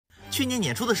去年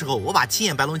年初的时候，我把青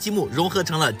眼白龙积木融合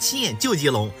成了青眼救急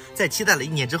龙，在期待了1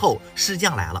年之后，师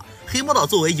匠来了。黑魔导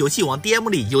作为游戏王 Dm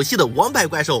里游戏的王牌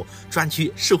怪兽，专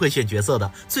区是会选角色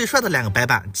的，最帅的2个白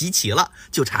板集齐了，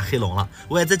就差黑龙了。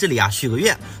我也在这里许个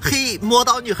愿，黑魔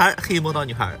导女孩，黑魔导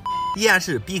女孩。依然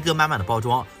是逼格满满的包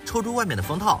装，抽出外面的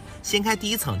封套，掀开第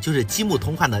一层就是积木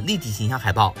同款的立体形象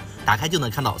海报，打开就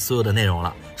能看到所有的内容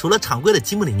了。除了常规的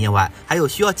积木理念外，还有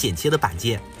需要剪切的板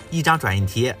件，一张转印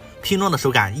贴，拼装的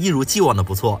手感一如既往的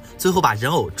不错。最后把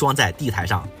人偶装在地台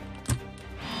上，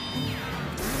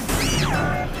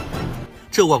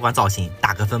这外观造型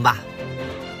打个分吧。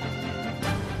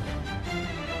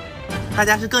大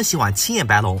家是更喜欢青眼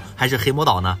白龙还是黑魔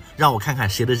导呢？让我看看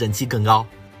谁的人气更高。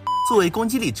作为攻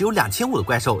击力只有2500的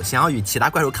怪兽，想要与其他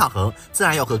怪兽抗衡，自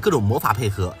然要和各种魔法配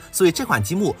合。所以这款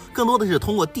积木更多的是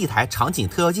通过地台场景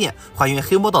特效键还原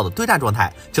黑魔导的对战状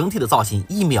态，整体的造型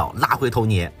1秒拉回童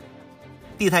年。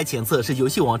地台前侧是游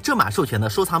戏王正版授权的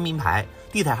收藏名牌，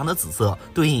地台上的紫色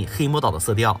对应黑魔导的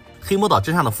色调，黑魔导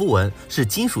身上的符文是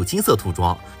金属金色涂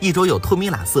装，一周有透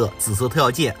明蓝色、紫色特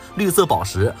效键、绿色宝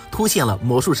石，凸显了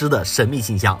魔术师的神秘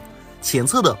形象。前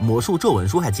侧的魔术皱纹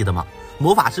书还记得吗？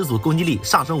魔法师族攻击力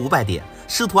上升500点，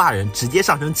师徒2人直接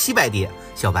上升700点，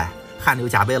小白汗流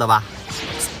浃背了吧？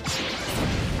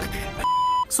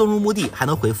送入墓地还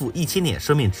能回复1000点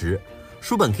生命值，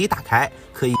书本可以打开，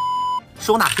可以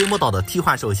收纳黑魔导的替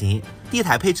换手型。地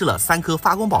台配置了3颗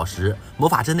发光宝石，魔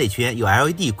法阵内圈有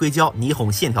LED 硅胶霓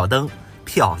虹线条灯，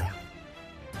漂亮。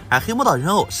而黑魔导人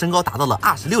偶身高达到了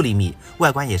26厘米，外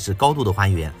观也是高度的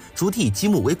还原，主体积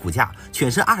木为骨架，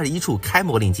全身21处开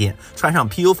模零件，穿上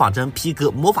PU 仿真皮革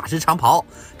魔法师长袍，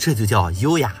这就叫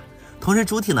优雅。同时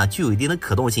主体呢具有一定的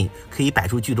可动性，可以摆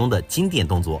出剧中的经典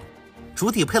动作。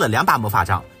主体配了2把魔法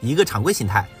杖，一个常规形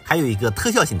态，还有一个特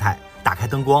效形态。打开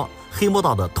灯光，黑魔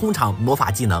导的通常魔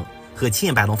法技能和青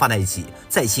眼白龙放在一起，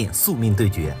再现宿命对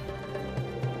决。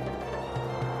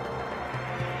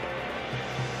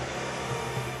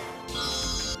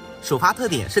首发特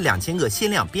点是2000个限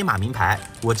量编码名牌，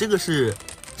我这个是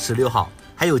16号，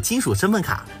还有金属身份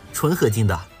卡，纯合金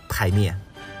的牌面。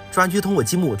专区通过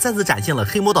积木再次展现了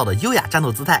黑魔导的优雅战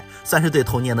斗姿态，算是对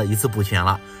童年的一次补全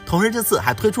了。同时这次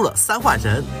还推出了3幻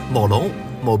神某龙、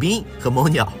某兵和某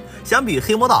鸟。相比于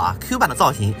黑魔导Q 版的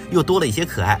造型又多了一些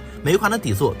可爱，每一款的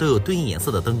底座都有对应颜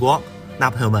色的灯光。那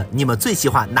朋友们，你们最喜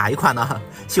欢哪一款呢？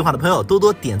喜欢的朋友多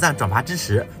多点赞转发支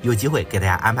持，有机会给大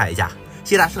家安排一下。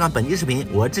谢谢大家收看本期视频，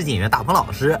我是质检员大鹏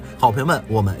老师。好朋友们，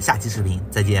我们下期视频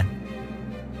再见。